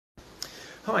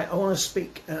Hi, I want to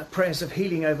speak prayers of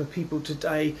healing over people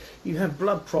today. You have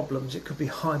blood problems. It could be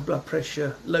high blood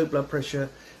pressure, low blood pressure,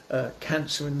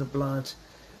 cancer in the blood,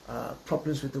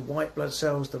 problems with the white blood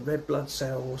cells, the red blood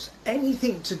cells,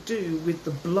 anything to do with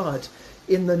the blood.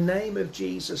 In the name of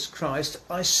Jesus Christ,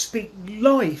 I speak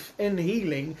life and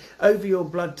healing over your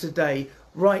blood today,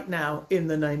 right now, in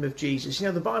the name of Jesus. You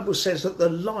know, the Bible says that the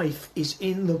life is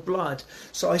in the blood.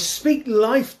 So I speak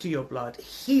life to your blood,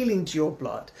 healing to your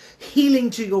blood, healing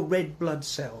to your red blood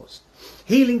cells,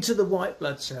 healing to the white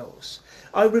blood cells.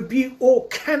 I rebuke all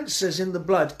cancers in the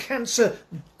blood. Cancer,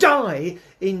 die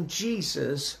in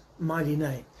Jesus' mighty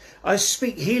name. I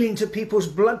speak healing to people's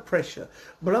blood pressure.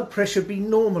 Blood pressure be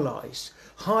normalised.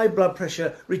 High blood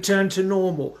pressure return to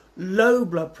normal. Low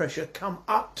blood pressure come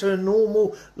up to a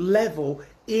normal level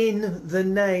in the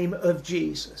name of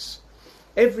Jesus.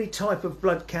 Every type of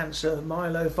blood cancer,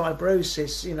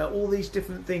 myelofibrosis, you know, all these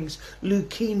different things,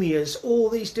 leukemias, all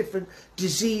these different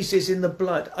diseases in the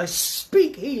blood. I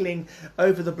speak healing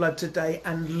over the blood today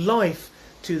and life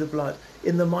to the blood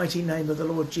in the mighty name of the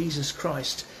Lord Jesus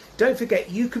Christ. Don't forget,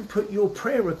 you can put your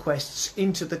prayer requests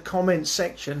into the comments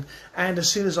section, and as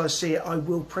soon as I see it, I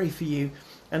will pray for you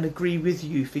and agree with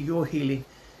you for your healing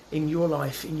in your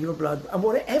life, in your blood, and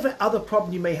whatever other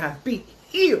problem you may have, be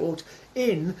healed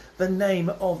in the name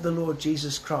of the Lord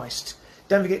Jesus Christ.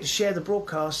 Don't forget to share the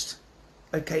broadcast.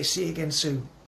 Okay, see you again soon.